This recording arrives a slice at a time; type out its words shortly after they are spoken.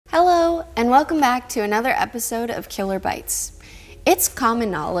Hello, and welcome back to another episode of Killer Bites. It's common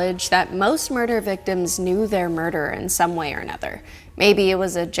knowledge that most murder victims knew their murderer in some way or another. Maybe it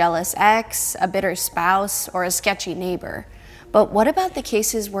was a jealous ex, a bitter spouse, or a sketchy neighbor. But what about the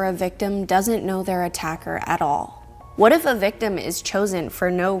cases where a victim doesn't know their attacker at all? What if a victim is chosen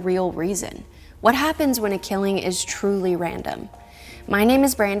for no real reason? What happens when a killing is truly random? My name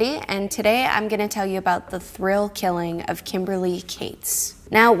is Brandy, and today I'm going to tell you about the thrill killing of Kimberly Cates.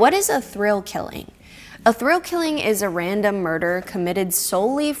 Now, what is a thrill killing? A thrill killing is a random murder committed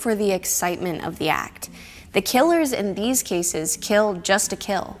solely for the excitement of the act. The killers in these cases kill just to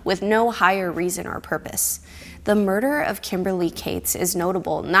kill, with no higher reason or purpose. The murder of Kimberly Cates is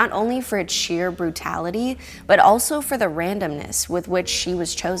notable not only for its sheer brutality, but also for the randomness with which she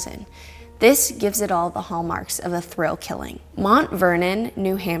was chosen. This gives it all the hallmarks of a thrill killing. Mont Vernon,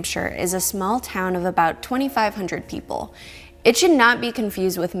 New Hampshire is a small town of about 2,500 people. It should not be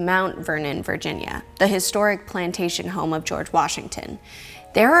confused with Mount Vernon, Virginia, the historic plantation home of George Washington.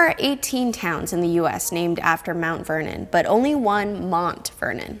 There are 18 towns in the US named after Mount Vernon, but only one Mont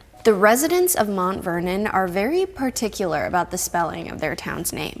Vernon. The residents of Mont Vernon are very particular about the spelling of their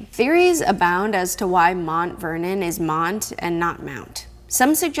town's name. Theories abound as to why Mont Vernon is Mont and not Mount.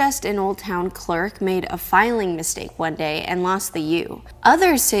 Some suggest an old town clerk made a filing mistake one day and lost the U.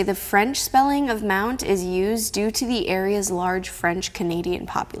 Others say the French spelling of Mount is used due to the area's large French-Canadian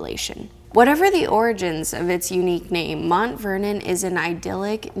population. Whatever the origins of its unique name, Mont Vernon is an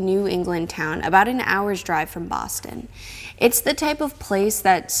idyllic New England town about an hour's drive from Boston. It's the type of place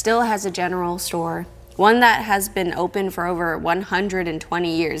that still has a general store, one that has been open for over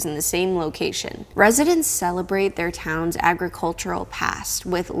 120 years in the same location. Residents celebrate their town's agricultural past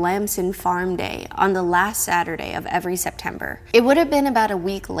with Lamson Farm Day on the last Saturday of every September. It would have been about a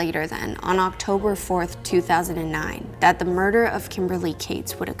week later then, on October 4th, 2009, that the murder of Kimberly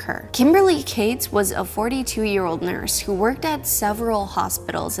Cates would occur. Kimberly Cates was a 42-year-old nurse who worked at several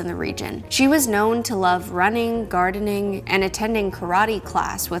hospitals in the region. She was known to love running, gardening, and attending karate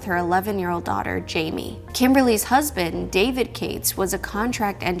class with her 11-year-old daughter, Jamie. Kimberly's husband, David Cates, was a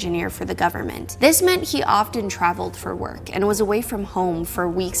contract engineer for the government. This meant he often traveled for work and was away from home for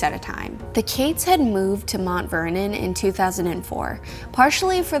weeks at a time. The Cates had moved to Mont Vernon in 2004,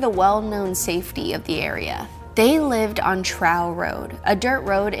 partially for the well-known safety of the area. They lived on Trow Road, a dirt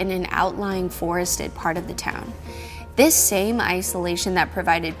road in an outlying forested part of the town. This same isolation that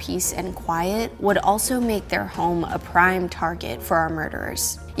provided peace and quiet would also make their home a prime target for our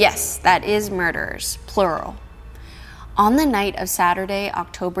murderers. Yes, that is murderers, plural. On the night of Saturday,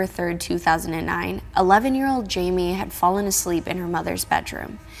 October 3rd, 2009, 11-year-old Jamie had fallen asleep in her mother's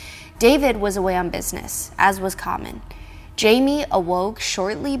bedroom. David was away on business, as was common. Jamie awoke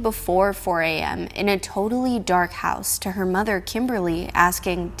shortly before 4 a.m. in a totally dark house to her mother, Kimberly,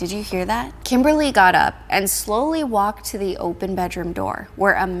 asking, "Did you hear that?" Kimberly got up and slowly walked to the open bedroom door,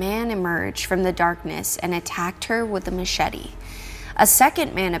 where a man emerged from the darkness and attacked her with a machete. A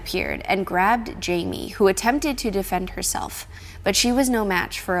second man appeared and grabbed Jamie, who attempted to defend herself, but she was no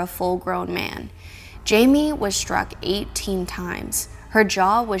match for a full-grown man. Jamie was struck 18 times. Her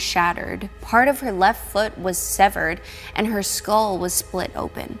jaw was shattered, part of her left foot was severed, and her skull was split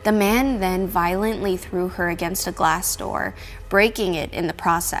open. The man then violently threw her against a glass door, breaking it in the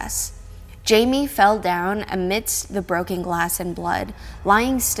process. Jamie fell down amidst the broken glass and blood,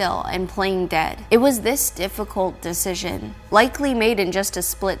 lying still and playing dead. It was this difficult decision, likely made in just a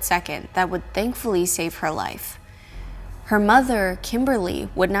split second, that would thankfully save her life. Her mother, Kimberly,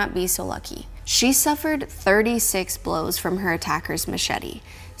 would not be so lucky. She suffered 36 blows from her attacker's machete.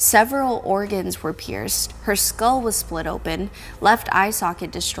 Several organs were pierced, her skull was split open, left eye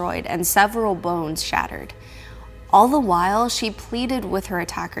socket destroyed, and several bones shattered. All the while, she pleaded with her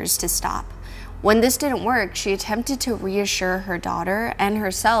attackers to stop. When this didn't work, she attempted to reassure her daughter and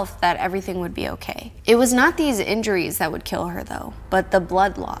herself that everything would be okay. It was not these injuries that would kill her though, but the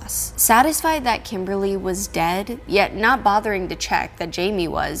blood loss. Satisfied that Kimberly was dead, yet not bothering to check that Jamie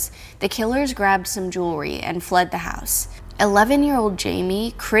was, the killers grabbed some jewelry and fled the house. 11-year-old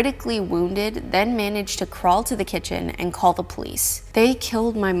Jamie, critically wounded, then managed to crawl to the kitchen and call the police. "They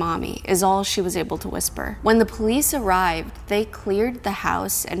killed my mommy," is all she was able to whisper. When the police arrived, they cleared the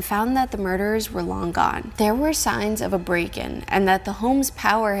house and found that the murderers were long gone. There were signs of a break-in and that the home's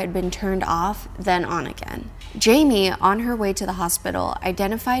power had been turned off, then on again. Jamie, on her way to the hospital,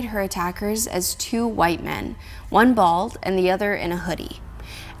 identified her attackers as two white men, one bald and the other in a hoodie.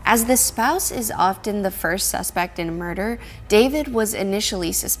 As the spouse is often the first suspect in a murder, David was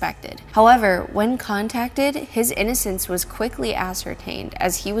initially suspected. However, when contacted, his innocence was quickly ascertained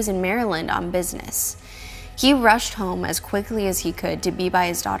as he was in Maryland on business. He rushed home as quickly as he could to be by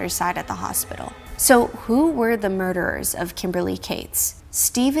his daughter's side at the hospital. So who were the murderers of Kimberly Cates?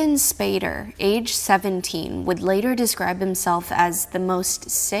 Stephen Spader, age 17, would later describe himself as the most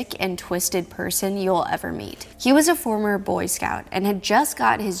sick and twisted person you'll ever meet. He was a former Boy Scout and had just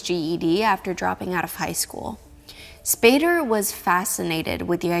got his GED after dropping out of high school. Spader was fascinated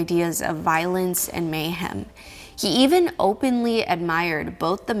with the ideas of violence and mayhem. He even openly admired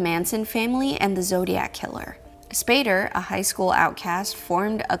both the Manson family and the Zodiac Killer. Spader, a high school outcast,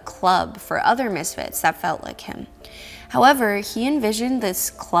 formed a club for other misfits that felt like him. However, he envisioned this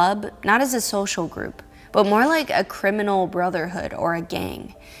club not as a social group, but more like a criminal brotherhood or a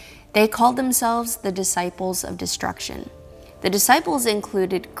gang. They called themselves the Disciples of Destruction. The disciples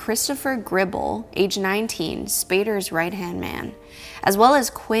included Christopher Gribble, age 19, Spader's right-hand man, as well as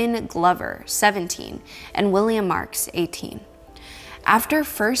Quinn Glover, 17, and William Marks, 18. After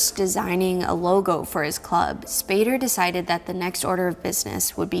first designing a logo for his club, Spader decided that the next order of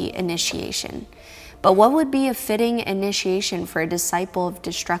business would be initiation. But what would be a fitting initiation for a disciple of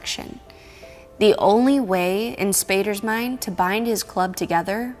destruction? The only way, in Spader's mind, to bind his club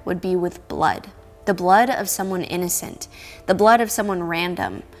together would be with blood. The blood of someone innocent, the blood of someone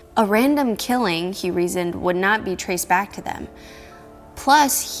random. A random killing, he reasoned, would not be traced back to them.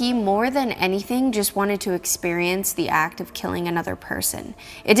 Plus, he more than anything just wanted to experience the act of killing another person.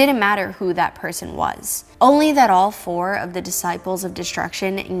 It didn't matter who that person was. Only that all four of the Disciples of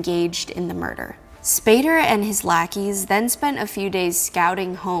Destruction engaged in the murder. Spader and his lackeys then spent a few days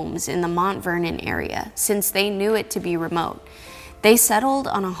scouting homes in the Mont Vernon area, since they knew it to be remote. They settled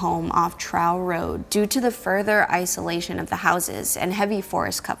on a home off Trow Road due to the further isolation of the houses and heavy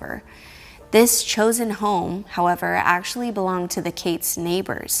forest cover. This chosen home, however, actually belonged to the Cates'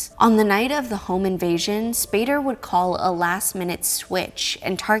 neighbors. On the night of the home invasion, Spader would call a last-minute switch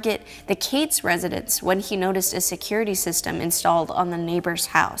and target the Cates' residence when he noticed a security system installed on the neighbor's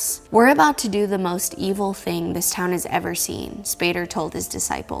house. "We're about to do the most evil thing this town has ever seen," Spader told his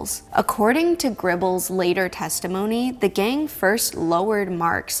disciples. According to Gribble's later testimony, the gang first lowered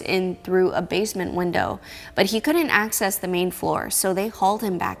Marks in through a basement window, but he couldn't access the main floor, so they hauled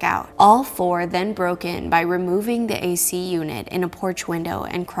him back out. All four then broke in by removing the AC unit in a porch window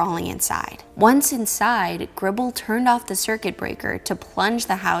and crawling inside. Once inside, Gribble turned off the circuit breaker to plunge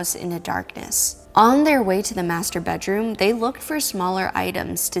the house into darkness. On their way to the master bedroom, they looked for smaller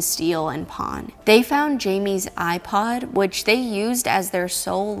items to steal and pawn. They found Jamie's iPod, which they used as their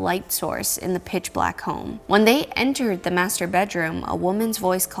sole light source in the pitch-black home. When they entered the master bedroom, a woman's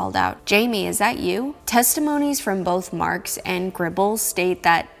voice called out, "Jamie, is that you?" Testimonies from both Marks and Gribble state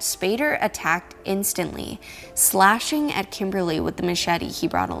that Spader attacked instantly, slashing at Kimberly with the machete he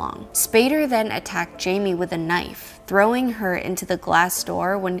brought along. Spader then attacked Jamie with a knife, throwing her into the glass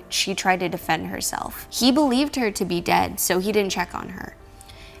door when she tried to defend herself. He believed her to be dead, so he didn't check on her.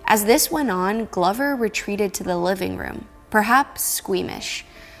 As this went on, Glover retreated to the living room, perhaps squeamish.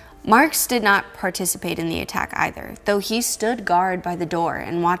 Marks did not participate in the attack either, though he stood guard by the door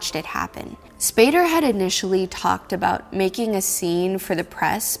and watched it happen. Spader had initially talked about making a scene for the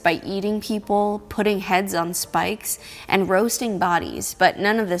press by eating people, putting heads on spikes, and roasting bodies, but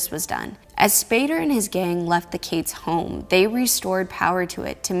none of this was done. As Spader and his gang left the Cates' home, they restored power to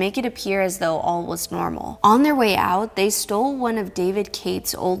it to make it appear as though all was normal. On their way out, they stole one of David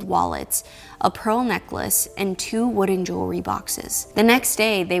Cates' old wallets, a pearl necklace, and 2 wooden jewelry boxes. The next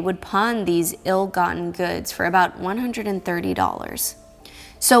day, they would pawn these ill-gotten goods for about $130.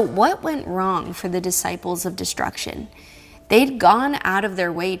 So what went wrong for the Disciples of Destruction? They'd gone out of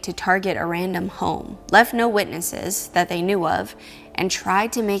their way to target a random home, left no witnesses that they knew of, and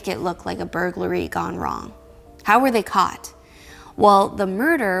tried to make it look like a burglary gone wrong. How were they caught? Well, the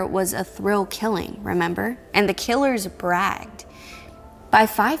murder was a thrill killing, remember? And the killers bragged. By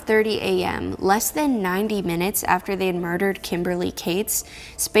 5:30 a.m., less than 90 minutes after they had murdered Kimberly Cates,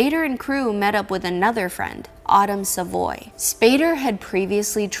 Spader and crew met up with another friend, Autumn Savoy. Spader had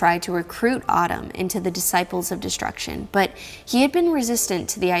previously tried to recruit Autumn into the Disciples of Destruction, but he had been resistant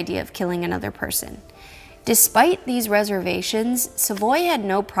to the idea of killing another person. Despite these reservations, Savoy had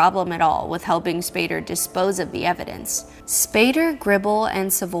no problem at all with helping Spader dispose of the evidence. Spader, Gribble,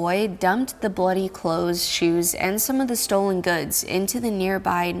 and Savoy dumped the bloody clothes, shoes, and some of the stolen goods into the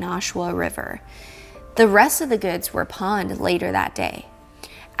nearby Nashua River. The rest of the goods were pawned later that day.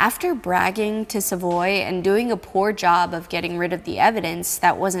 After bragging to Savoy and doing a poor job of getting rid of the evidence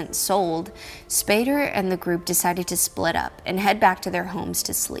that wasn't sold, Spader and the group decided to split up and head back to their homes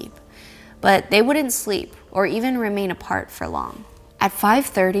to sleep. But they wouldn't sleep or even remain apart for long. At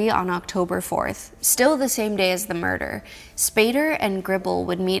 5:30 on October 4th, still the same day as the murder, Spader and Gribble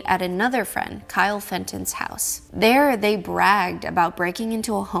would meet at another friend, Kyle Fenton's house. There, they bragged about breaking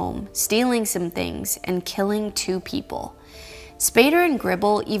into a home, stealing some things, and killing 2 people. Spader and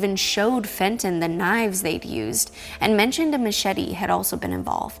Gribble even showed Fenton the knives they'd used and mentioned a machete had also been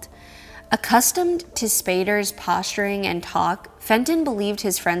involved. Accustomed to Spader's posturing and talk, Fenton believed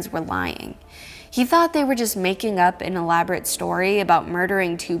his friends were lying. He thought they were just making up an elaborate story about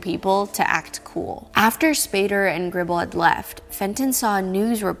murdering 2 people to act cool. After Spader and Gribble had left, Fenton saw a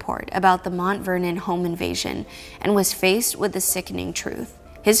news report about the Mont Vernon home invasion and was faced with the sickening truth.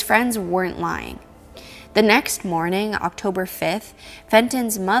 His friends weren't lying. The next morning, October 5th,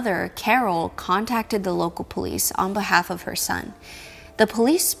 Fenton's mother, Carol, contacted the local police on behalf of her son. The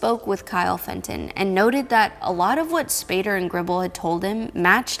police spoke with Kyle Fenton and noted that a lot of what Spader and Gribble had told him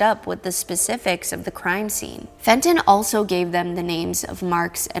matched up with the specifics of the crime scene. Fenton also gave them the names of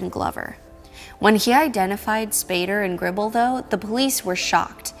Marks and Glover. When he identified Spader and Gribble, though, the police were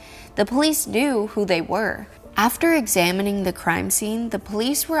shocked. The police knew who they were. After examining the crime scene, the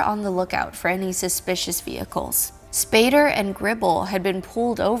police were on the lookout for any suspicious vehicles. Spader and Gribble had been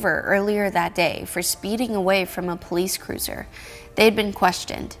pulled over earlier that day for speeding away from a police cruiser. They had been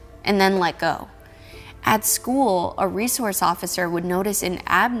questioned and then let go. At school, a resource officer would notice an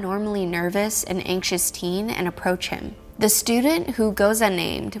abnormally nervous and anxious teen and approach him. The student, who goes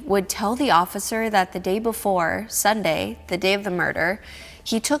unnamed, would tell the officer that the day before, Sunday, the day of the murder,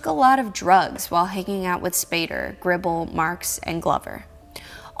 he took a lot of drugs while hanging out with Spader, Gribble, Marks, and Glover.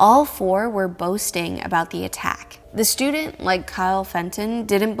 All 4 were boasting about the attack. The student, like Kyle Fenton,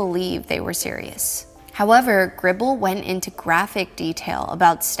 didn't believe they were serious. However, Gribble went into graphic detail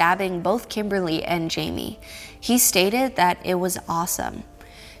about stabbing both Kimberly and Jamie. He stated that it was awesome.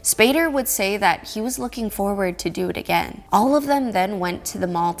 Spader would say that he was looking forward to do it again. All of them then went to the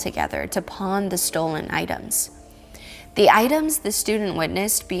mall together to pawn the stolen items. The items the student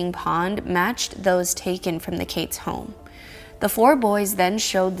witnessed being pawned matched those taken from the Cates home. The 4 boys then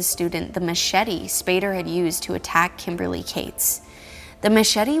showed the student the machete Spader had used to attack Kimberly Cates. The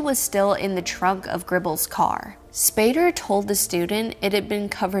machete was still in the trunk of Gribble's car. Spader told the student it had been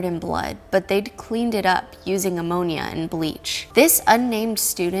covered in blood, but they'd cleaned it up using ammonia and bleach. This unnamed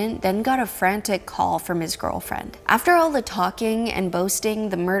student then got a frantic call from his girlfriend. After all the talking and boasting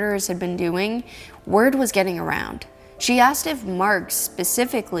the murderers had been doing, word was getting around. She asked if Marks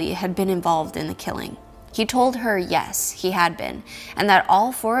specifically had been involved in the killing. He told her yes, he had been, and that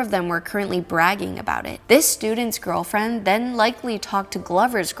all 4 of them were currently bragging about it. This student's girlfriend then likely talked to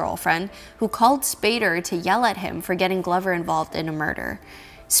Glover's girlfriend, who called Spader to yell at him for getting Glover involved in a murder.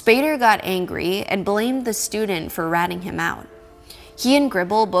 Spader got angry and blamed the student for ratting him out. He and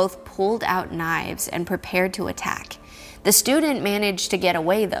Gribble both pulled out knives and prepared to attack. The student managed to get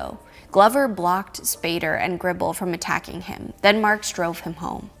away, though. Glover blocked Spader and Gribble from attacking him. Then Marks drove him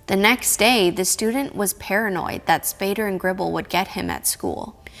home. The next day, the student was paranoid that Spader and Gribble would get him at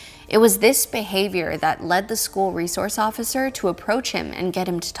school. It was this behavior that led the school resource officer to approach him and get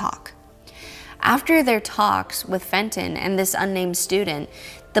him to talk. After their talks with Fenton and this unnamed student,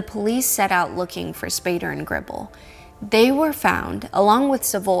 the police set out looking for Spader and Gribble. They were found, along with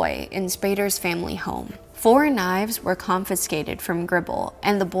Savoy, in Spader's family home. 4 knives were confiscated from Gribble,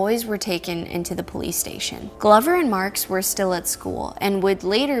 and the boys were taken into the police station. Glover and Marks were still at school and would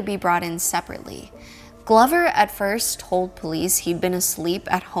later be brought in separately. Glover at first told police he'd been asleep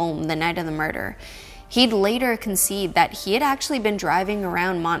at home the night of the murder. He'd later concede that he had actually been driving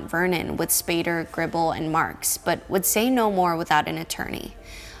around Mont Vernon with Spader, Gribble, and Marks, but would say no more without an attorney.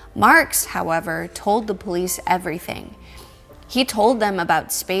 Marks, however, told the police everything. He told them about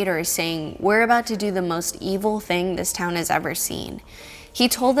Spader, saying, "We're about to do the most evil thing this town has ever seen." He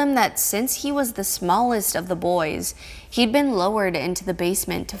told them that since he was the smallest of the boys, he'd been lowered into the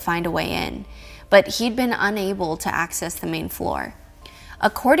basement to find a way in, but he'd been unable to access the main floor.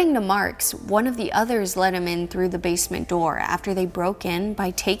 According to Marks, one of the others let him in through the basement door after they broke in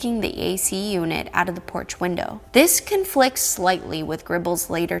by taking the AC unit out of the porch window. This conflicts slightly with Gribble's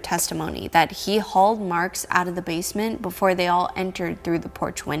later testimony that he hauled Marks out of the basement before they all entered through the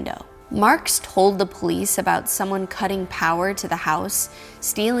porch window. Marks told the police about someone cutting power to the house,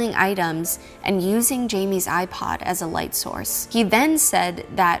 stealing items, and using Jamie's iPod as a light source. He then said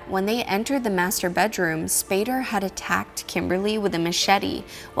that when they entered the master bedroom, Spader had attacked Kimberly with a machete,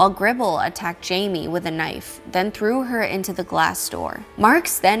 while Gribble attacked Jamie with a knife, then threw her into the glass door.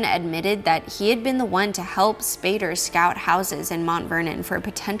 Marks then admitted that he had been the one to help Spader scout houses in Mont Vernon for a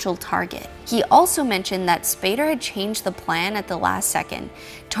potential target. He also mentioned that Spader had changed the plan at the last second,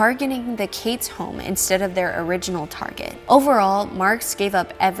 targeting targeting the Cates home instead of their original target. Overall, Marks gave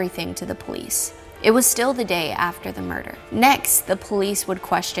up everything to the police. It was still the day after the murder. Next, the police would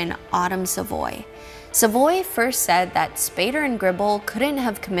question Autumn Savoy. Savoy first said that Spader and Gribble couldn't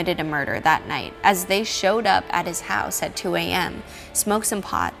have committed a murder that night, as they showed up at his house at 2 a.m., smoked some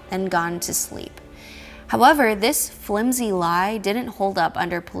pot, then gone to sleep. However, this flimsy lie didn't hold up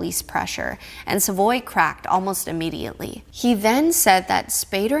under police pressure, and Savoy cracked almost immediately. He then said that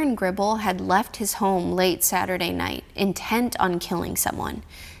Spader and Gribble had left his home late Saturday night, intent on killing someone.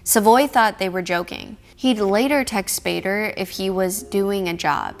 Savoy thought they were joking. He'd later text Spader if he was doing a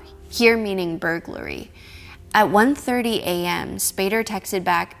job, here meaning burglary. At 1:30 a.m., Spader texted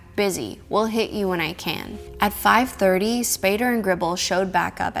back, "Busy, we'll hit you when I can." At 5:30, Spader and Gribble showed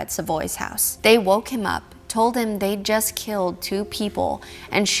back up at Savoy's house. They woke him up, told him they'd just killed 2 people,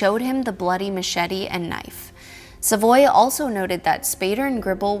 and showed him the bloody machete and knife. Savoy also noted that Spader and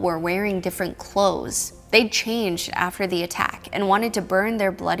Gribble were wearing different clothes. They'd changed after the attack and wanted to burn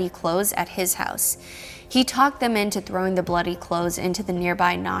their bloody clothes at his house. He talked them into throwing the bloody clothes into the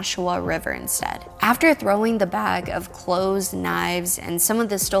nearby Nashua River instead. After throwing the bag of clothes, knives, and some of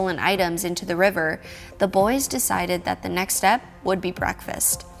the stolen items into the river, the boys decided that the next step would be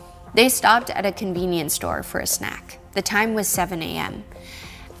breakfast. They stopped at a convenience store for a snack. The time was 7 a.m.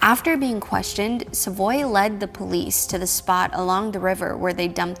 After being questioned, Savoy led the police to the spot along the river where they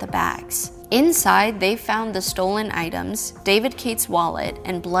dumped the bags. Inside, they found the stolen items, David Cates' wallet,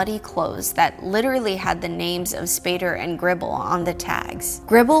 and bloody clothes that literally had the names of Spader and Gribble on the tags.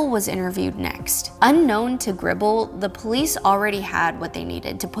 Gribble was interviewed next. Unknown to Gribble, the police already had what they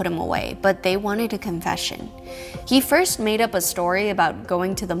needed to put him away, but they wanted a confession. He first made up a story about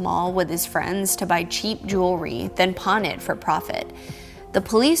going to the mall with his friends to buy cheap jewelry, then pawn it for profit. The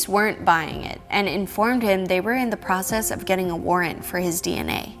police weren't buying it and informed him they were in the process of getting a warrant for his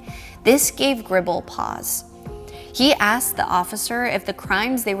DNA. This gave Gribble pause. He asked the officer if the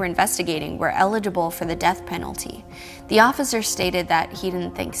crimes they were investigating were eligible for the death penalty. The officer stated that he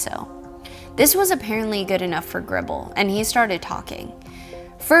didn't think so. This was apparently good enough for Gribble, and he started talking.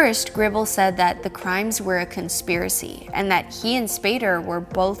 First, Gribble said that the crimes were a conspiracy and that he and Spader were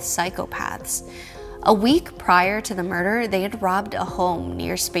both psychopaths. A week prior to the murder, they had robbed a home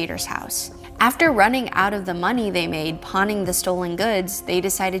near Spader's house. After running out of the money they made pawning the stolen goods, they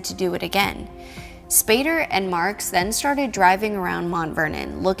decided to do it again. Spader and Marks then started driving around Mont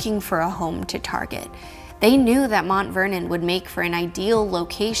Vernon looking for a home to target. They knew that Mont Vernon would make for an ideal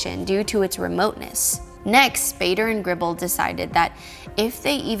location due to its remoteness. Next, Spader and Gribble decided that if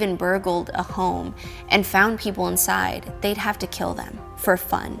they even burgled a home and found people inside, they'd have to kill them for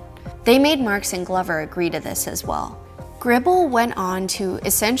fun. They made Marks and Glover agree to this as well. Gribble went on to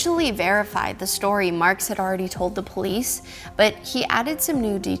essentially verify the story Marks had already told the police, but he added some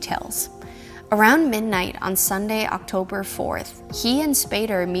new details. Around midnight on Sunday, October 4th, he and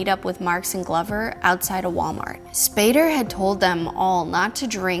Spader meet up with Marks and Glover outside a Walmart. Spader had told them all not to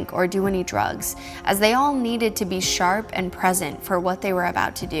drink or do any drugs, as they all needed to be sharp and present for what they were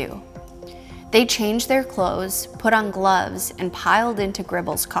about to do. They changed their clothes, put on gloves, and piled into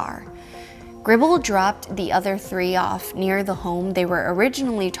Gribble's car. Gribble dropped the other 3 off near the home they were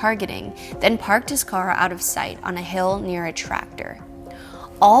originally targeting, then parked his car out of sight on a hill near a tractor.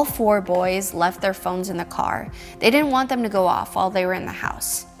 All 4 boys left their phones in the car. They didn't want them to go off while they were in the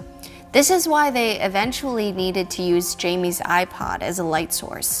house. This is why they eventually needed to use Jamie's iPod as a light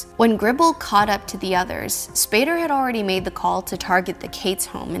source. When Gribble caught up to the others, Spader had already made the call to target the Cates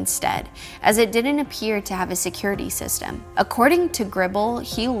home instead, as it didn't appear to have a security system. According to Gribble,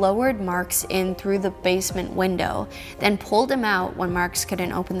 he lowered Marks in through the basement window, then pulled him out when Marks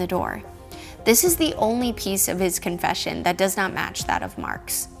couldn't open the door. This is the only piece of his confession that does not match that of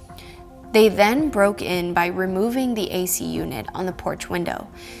Marks. They then broke in by removing the AC unit on the porch window.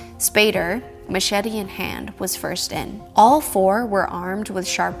 Spader, machete in hand, was first in. All 4 were armed with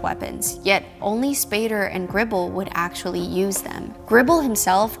sharp weapons, yet only Spader and Gribble would actually use them. Gribble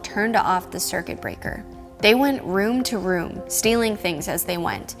himself turned off the circuit breaker. They went room to room, stealing things as they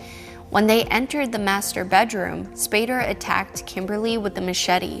went. When they entered the master bedroom, Spader attacked Kimberly with the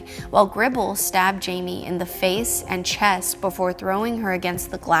machete, while Gribble stabbed Jamie in the face and chest before throwing her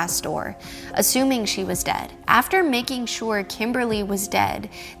against the glass door, assuming she was dead. After making sure Kimberly was dead,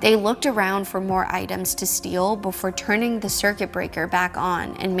 they looked around for more items to steal before turning the circuit breaker back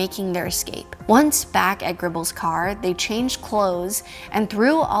on and making their escape. Once back at Gribble's car, they changed clothes and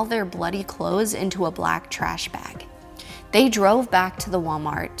threw all their bloody clothes into a black trash bag. They drove back to the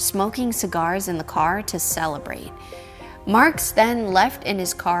Walmart, smoking cigars in the car to celebrate. Marks then left in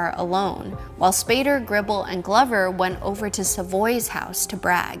his car alone, while Spader, Gribble, and Glover went over to Savoy's house to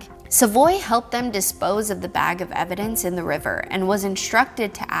brag. Savoy helped them dispose of the bag of evidence in the river and was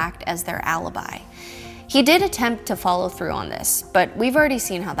instructed to act as their alibi. He did attempt to follow through on this, but we've already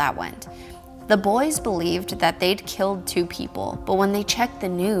seen how that went. The boys believed that they'd killed 2 people, but when they checked the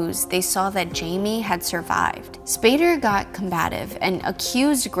news, they saw that Jamie had survived. Spader got combative and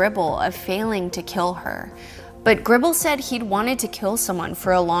accused Gribble of failing to kill her. But Gribble said he'd wanted to kill someone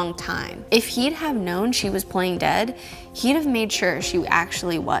for a long time. If he'd have known she was playing dead, he'd have made sure she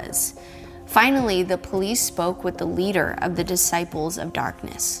actually was. Finally, the police spoke with the leader of the Disciples of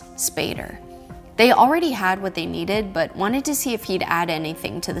Darkness, Spader. They already had what they needed, but wanted to see if he'd add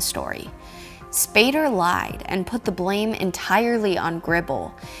anything to the story. Spader lied and put the blame entirely on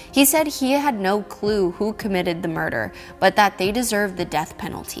Gribble. He said he had no clue who committed the murder, but that they deserved the death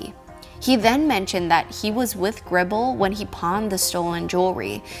penalty. He then mentioned that he was with Gribble when he pawned the stolen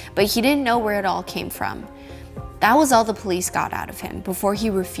jewelry, but he didn't know where it all came from. That was all the police got out of him before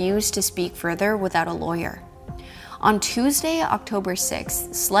he refused to speak further without a lawyer. On Tuesday, October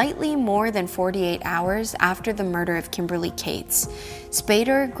 6th, slightly more than 48 hours after the murder of Kimberly Cates,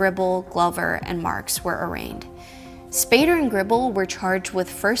 Spader, Gribble, Glover, and Marks were arraigned. Spader and Gribble were charged with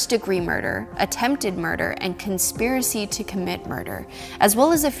first-degree murder, attempted murder, and conspiracy to commit murder, as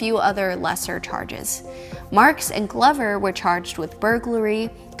well as a few other lesser charges. Marks and Glover were charged with burglary,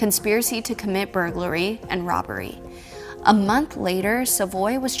 conspiracy to commit burglary, and robbery. A month later,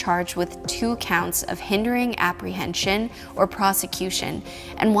 Savoy was charged with 2 counts of hindering apprehension or prosecution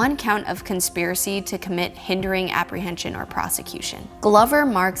and 1 count of conspiracy to commit hindering apprehension or prosecution. Glover,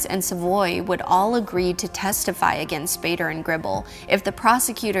 Marks, and Savoy would all agree to testify against Spader and Gribble if the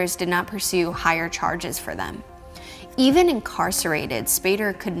prosecutors did not pursue higher charges for them. Even incarcerated,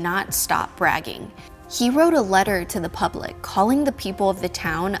 Spader could not stop bragging. He wrote a letter to the public calling the people of the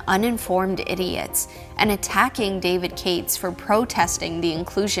town uninformed idiots and attacking David Cates for protesting the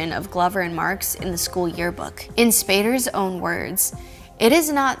inclusion of Glover and Marks in the school yearbook. In Spader's own words, "It is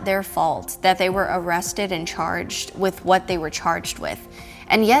not their fault that they were arrested and charged with what they were charged with,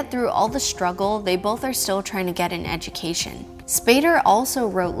 and yet through all the struggle, they both are still trying to get an education." Spader also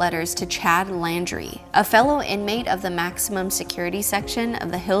wrote letters to Chad Landry, a fellow inmate of the maximum security section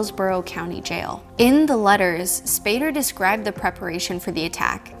of the Hillsborough County Jail. In the letters, Spader described the preparation for the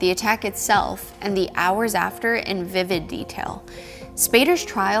attack itself, and the hours after in vivid detail. Spader's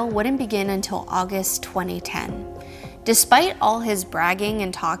trial wouldn't begin until August 2010. Despite all his bragging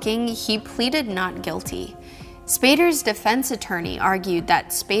and talking, he pleaded not guilty. Spader's defense attorney argued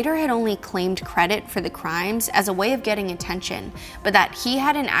that Spader had only claimed credit for the crimes as a way of getting attention, but that he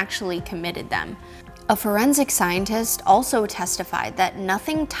hadn't actually committed them. A forensic scientist also testified that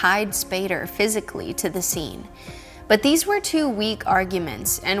nothing tied Spader physically to the scene. But these were 2 weak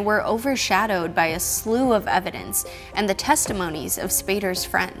arguments and were overshadowed by a slew of evidence and the testimonies of Spader's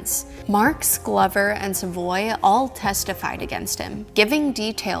friends. Marks, Glover, and Savoy all testified against him, giving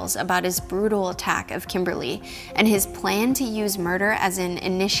details about his brutal attack of Kimberly and his plan to use murder as an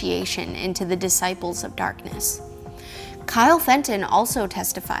initiation into the Disciples of Darkness. Kyle Fenton also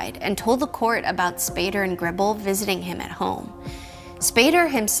testified and told the court about Spader and Gribble visiting him at home. Spader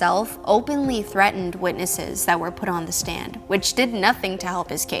himself openly threatened witnesses that were put on the stand, which did nothing to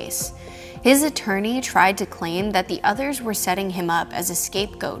help his case. His attorney tried to claim that the others were setting him up as a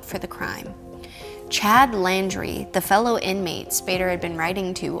scapegoat for the crime. Chad Landry, the fellow inmate Spader had been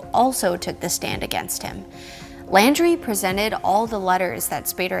writing to, also took the stand against him. Landry presented all the letters that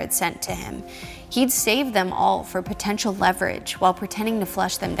Spader had sent to him. He'd saved them all for potential leverage while pretending to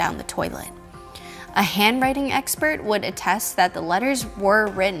flush them down the toilet. A handwriting expert would attest that the letters were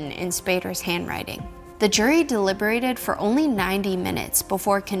written in Spader's handwriting. The jury deliberated for only 90 minutes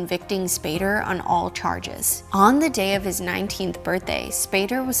before convicting Spader on all charges. On the day of his 19th birthday,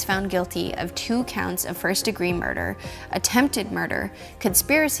 Spader was found guilty of 2 counts of first-degree murder, attempted murder,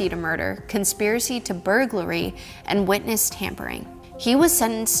 conspiracy to burglary, and witness tampering. He was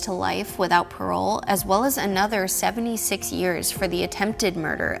sentenced to life without parole, as well as another 76 years for the attempted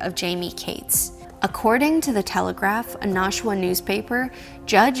murder of Jamie Cates. According to the Telegraph, a Nashua newspaper,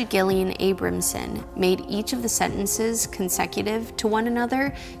 Judge Gillian Abramson made each of the sentences consecutive to one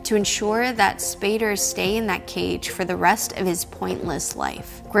another to ensure that Spader stay in that cage for the rest of his pointless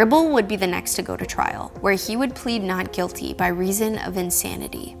life. Gribble would be the next to go to trial, where he would plead not guilty by reason of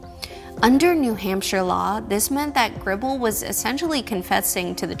insanity. Under New Hampshire law, this meant that Gribble was essentially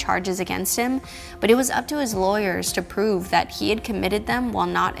confessing to the charges against him, but it was up to his lawyers to prove that he had committed them while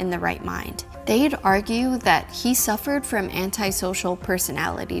not in the right mind. They'd argue that he suffered from antisocial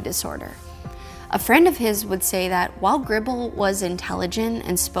personality disorder. A friend of his would say that while Gribble was intelligent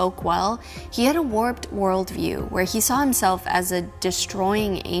and spoke well, he had a warped worldview where he saw himself as a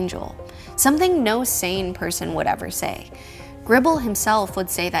destroying angel, something no sane person would ever say. Gribble himself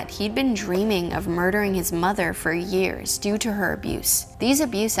would say that he'd been dreaming of murdering his mother for years due to her abuse. These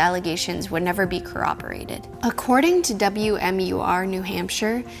abuse allegations would never be corroborated. According to WMUR New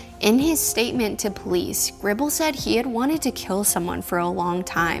Hampshire, in his statement to police, Gribble said he had wanted to kill someone for a long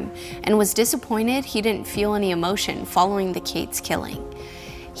time and was disappointed he didn't feel any emotion following the Cates killing.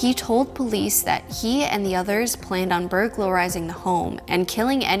 He told police that he and the others planned on burglarizing the home and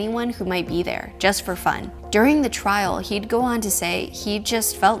killing anyone who might be there, just for fun. During the trial, he'd go on to say he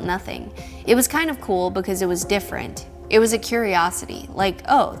just felt nothing. It was kind of cool because it was different. It was a curiosity, like,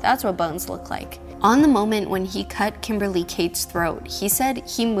 oh, that's what bones look like. On the moment when he cut Kimberly Cates' throat, he said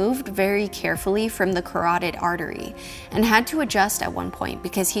he moved very carefully from the carotid artery and had to adjust at one point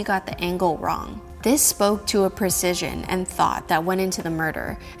because he got the angle wrong. This spoke to a precision and thought that went into the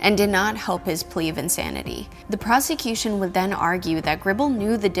murder and did not help his plea of insanity. The prosecution would then argue that Gribble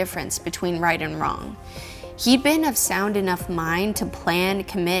knew the difference between right and wrong. He'd been of sound enough mind to plan,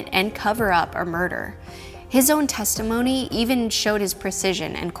 commit, and cover up a murder. His own testimony even showed his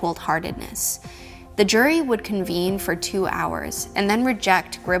precision and cold-heartedness. The jury would convene for 2 hours and then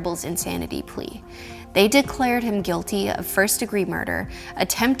reject Gribble's insanity plea. They declared him guilty of first-degree murder,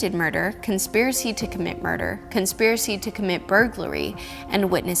 attempted murder, conspiracy to commit murder, conspiracy to commit burglary,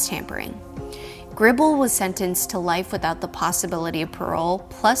 and witness tampering. Gribble was sentenced to life without the possibility of parole,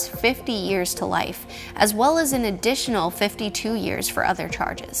 plus 50 years to life, as well as an additional 52 years for other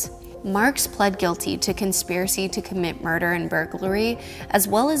charges. Marks pled guilty to conspiracy to commit murder and burglary, as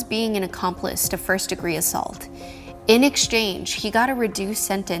well as being an accomplice to first-degree assault. In exchange, he got a reduced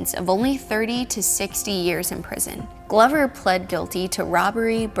sentence of only 30 to 60 years in prison. Glover pled guilty to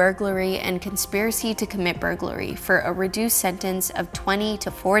robbery, burglary, and conspiracy to commit burglary for a reduced sentence of 20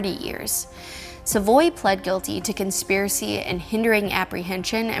 to 40 years. Savoy pled guilty to conspiracy and hindering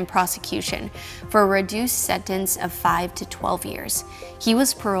apprehension and prosecution for a reduced sentence of 5 to 12 years. He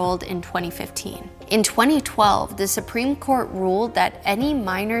was paroled in 2015. In 2012, the Supreme Court ruled that any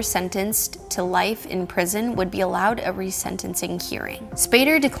minor sentenced to life in prison would be allowed a resentencing hearing.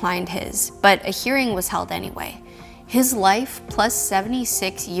 Spader declined his, but a hearing was held anyway. His life plus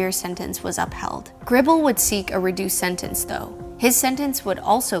 76-year sentence was upheld. Gribble would seek a reduced sentence though. His sentence would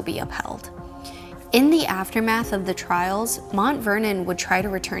also be upheld. In the aftermath of the trials, Mont Vernon would try to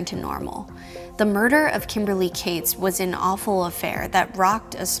return to normal. The murder of Kimberly Cates was an awful affair that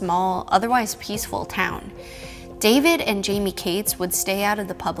rocked a small, otherwise peaceful town. David and Jamie Cates would stay out of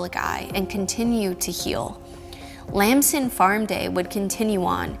the public eye and continue to heal. Lamson Farm Day would continue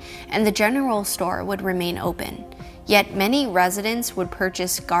on, and the general store would remain open. Yet many residents would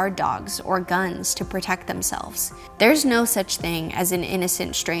purchase guard dogs or guns to protect themselves. There's no such thing as an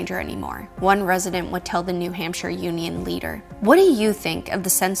innocent stranger anymore, one resident would tell the New Hampshire Union leader. What do you think of the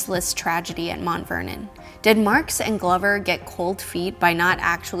senseless tragedy at Mont Vernon? Did Marks and Glover get cold feet by not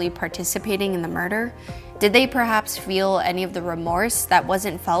actually participating in the murder? Did they perhaps feel any of the remorse that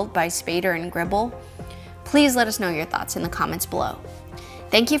wasn't felt by Spader and Gribble? Please let us know your thoughts in the comments below.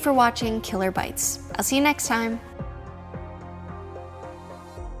 Thank you for watching Killer Bites. I'll see you next time.